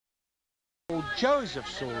Old Joseph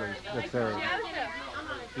Suley the third.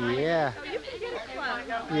 Yeah.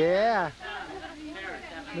 Yeah.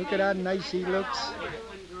 Look at how nice he looks.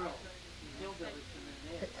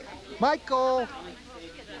 Michael.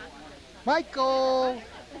 Michael.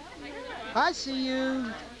 I see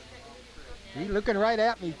you. He's looking right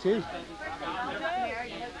at me too.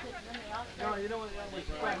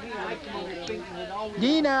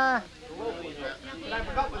 Dina. I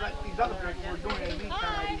forgot what these other people were doing in the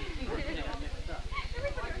meantime.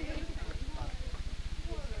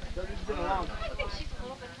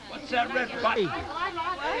 What's that red button?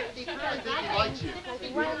 He likes you.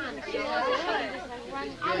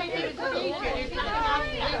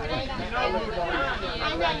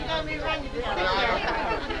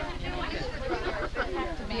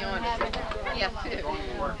 To be honest, yeah, two,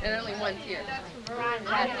 and only one's here.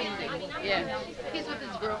 That's easy. Yeah, he's with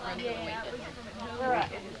his girlfriend for the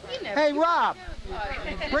weekend. Hey, Rob,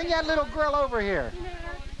 bring that little girl over here.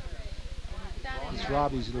 It's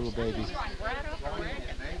Robbie's little baby.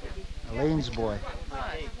 Elaine's boy.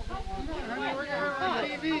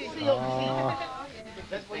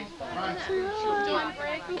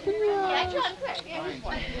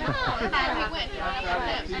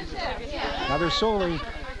 Another Suley.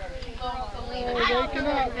 Waking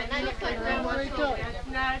up. Wake up.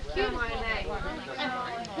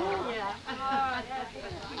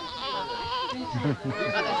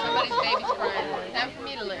 Somebody's baby's crying. Time for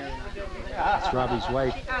me to live. It's Robbie's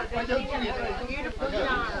wife.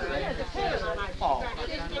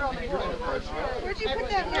 Where'd you put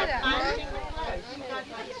that red at?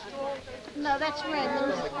 No, that's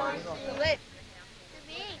red.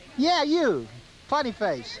 Yeah, you. Funny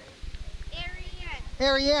face.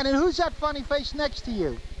 Ariane. And who's that funny face next to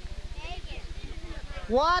you? Megan.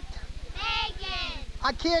 What? Megan.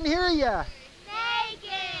 I can't hear you.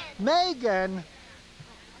 Megan. Megan?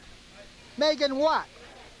 Megan what?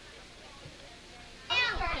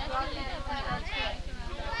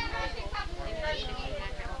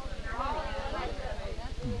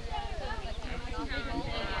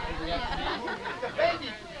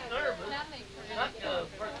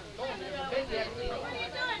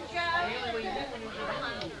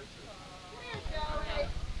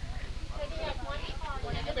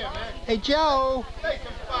 Hey, Joe.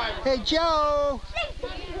 Hey, Joe.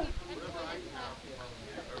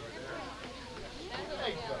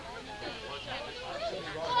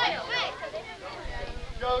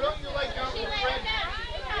 Joe, don't you like your Uncle Fred?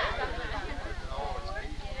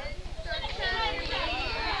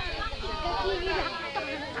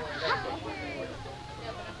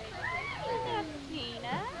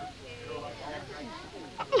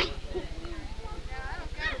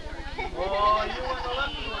 Oh, you were the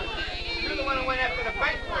lucky one. You're the one who went after the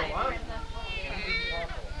bankroll, huh?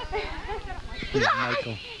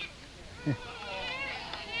 Michael.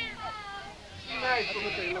 Nice, look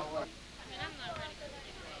what they look like.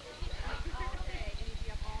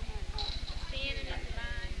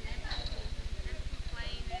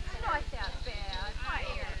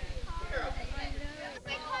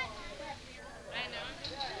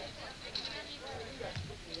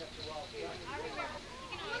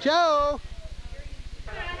 Joe.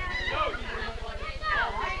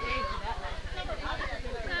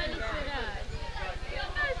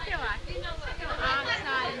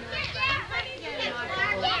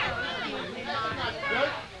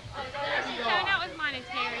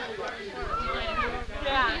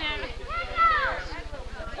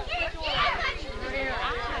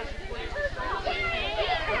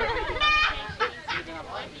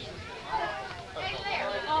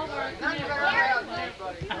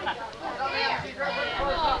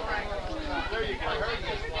 There you go.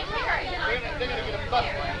 They're going to get a bus.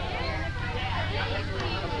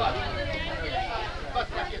 A bus. Bus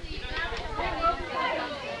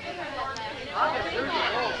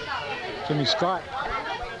Jimmy Scott.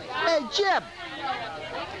 Hey, Jim.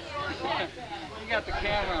 You got the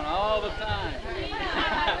camera on all the time.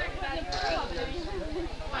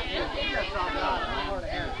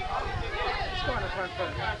 Let's go on the front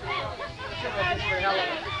foot.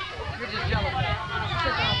 You're just jealous.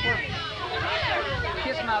 Sit down on purpose.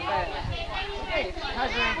 Kiss my back. Hey,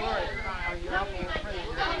 how's your Aunt Gloria? Oh, you're out with your friends.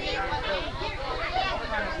 I'm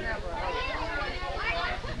trying to snap her.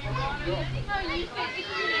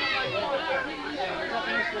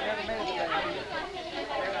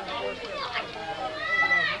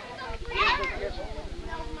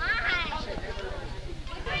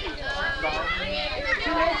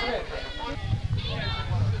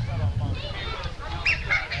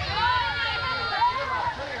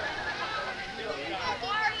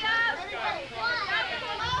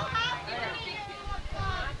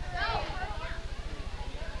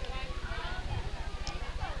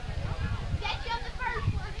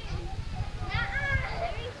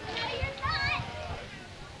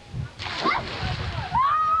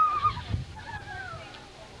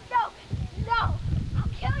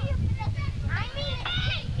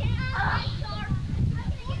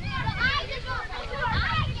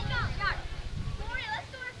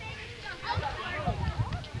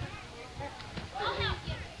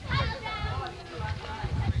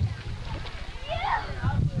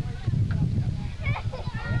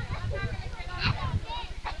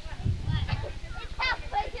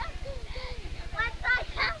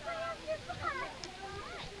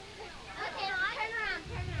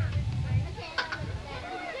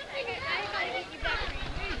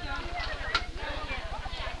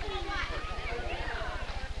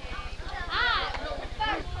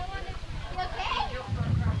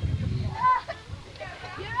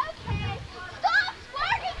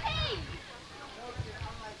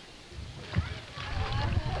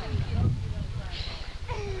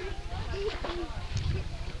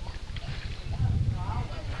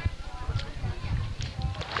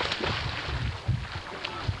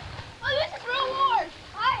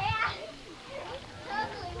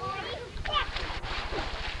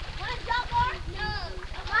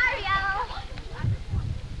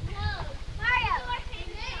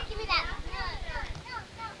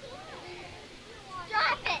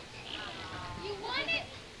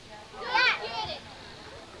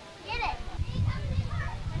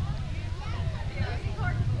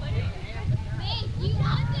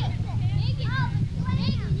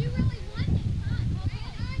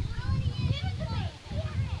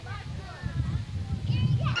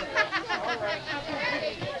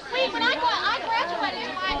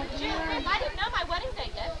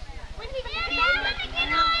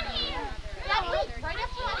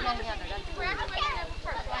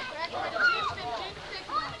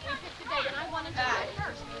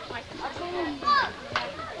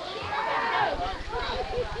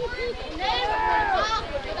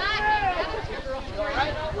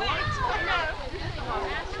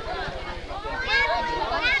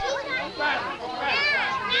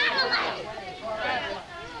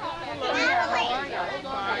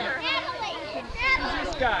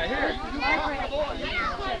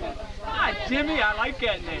 Jimmy, I like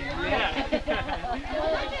that name. Yeah.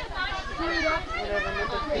 Curly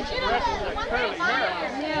hair.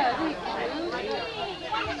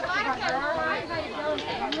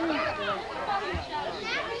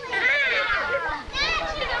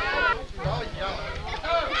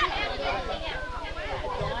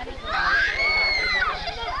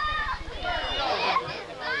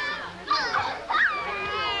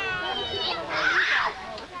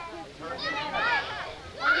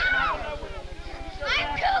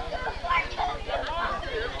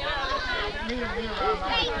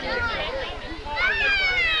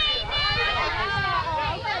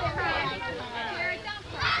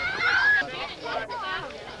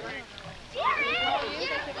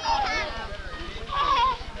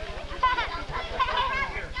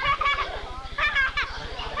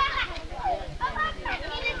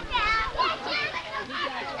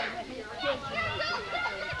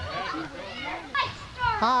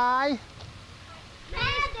 Hi.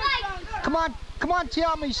 Come on,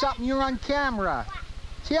 tell me something. You're on camera.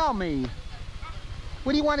 Tell me.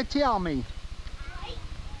 What do you want to tell me?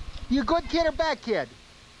 You good kid or bad kid?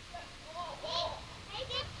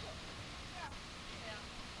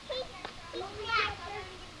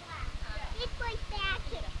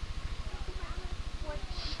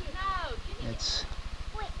 It's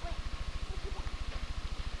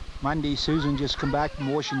Monday. Susan just come back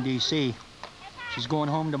from Washington, D.C. She's going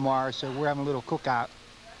home tomorrow, so we're having a little cookout.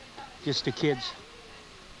 Just the kids.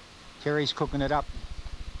 Terry's cooking it up.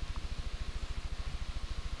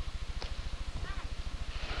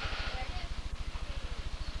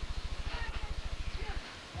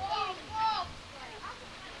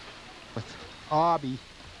 With Abby.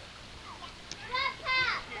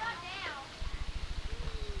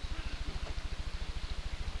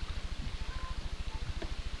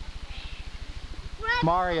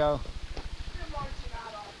 Mario.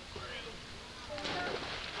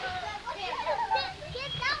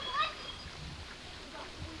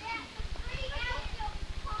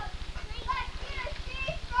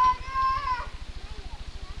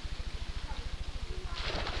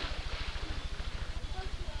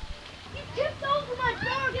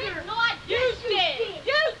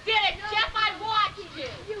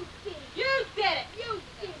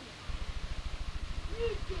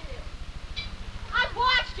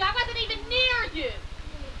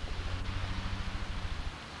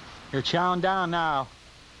 They're chowing down now.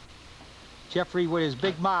 Jeffrey with his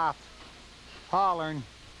big mouth, hollering.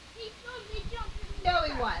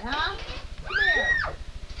 Joey one, huh? Come here. You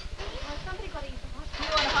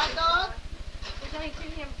want a hot dog? There's only 4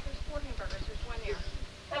 hamburgers. There's one here.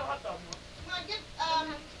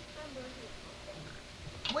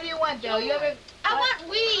 What do you want, Joe? You have a... I want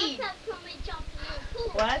weed.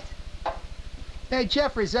 What? Hey,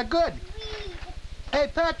 Jeffrey, is that good? Hey,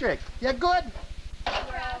 Patrick, you good?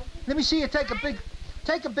 Let me see you take a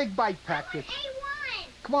big bite, Patrick.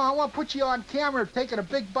 Come on, I want to put you on camera taking a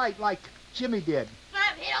big bite like Jimmy did.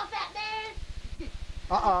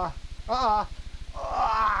 Ah.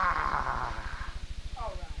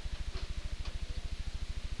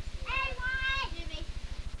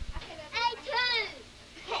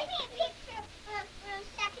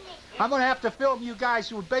 I'm going to have to film you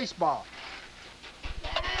guys with baseball.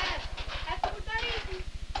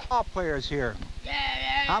 All players here.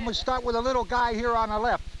 I'm going to start with a little guy here on the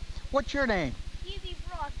left. What's your name? Yubi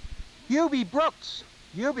Brooks. Yubi Brooks.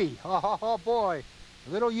 Yubi. Oh, boy.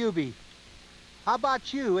 Little Yubi. How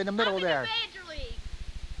about you in the middle there? Major League.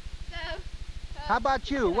 How about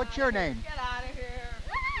you? What's your name? Get out of here.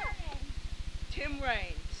 Tim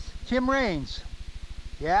Raines. Tim Raines.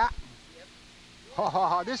 Yeah?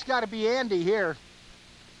 Yep. This got to be Andy here.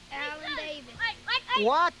 Alan Davis.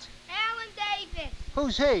 What? Alan Davis.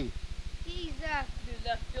 Who's he? He's The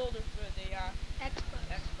left fielder for the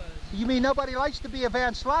Expos. You mean nobody likes to be a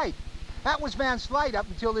Van Slyke? That was Van Slyke up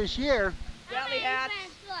until this year. Rally hats.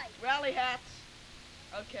 Rally hats.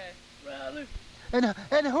 Okay. Rally. And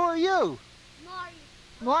who are you? Mario.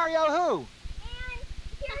 Mario who? And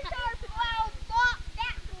here's our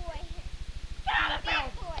bat boy. Bat boy.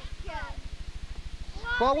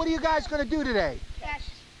 Well, what are you guys going to do today?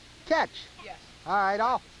 Catch? Yes. All right,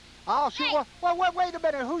 I'll shoot. Hey. Well, wait a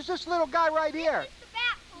minute. Who's this little guy right here? He's the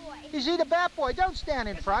bat boy. Is he the bat boy? Don't stand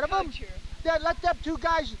in front of him. Yeah, let them two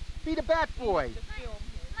guys be the bat boy.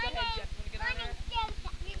 My name's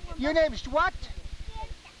Joseph. Your name's what?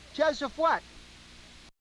 Joseph what?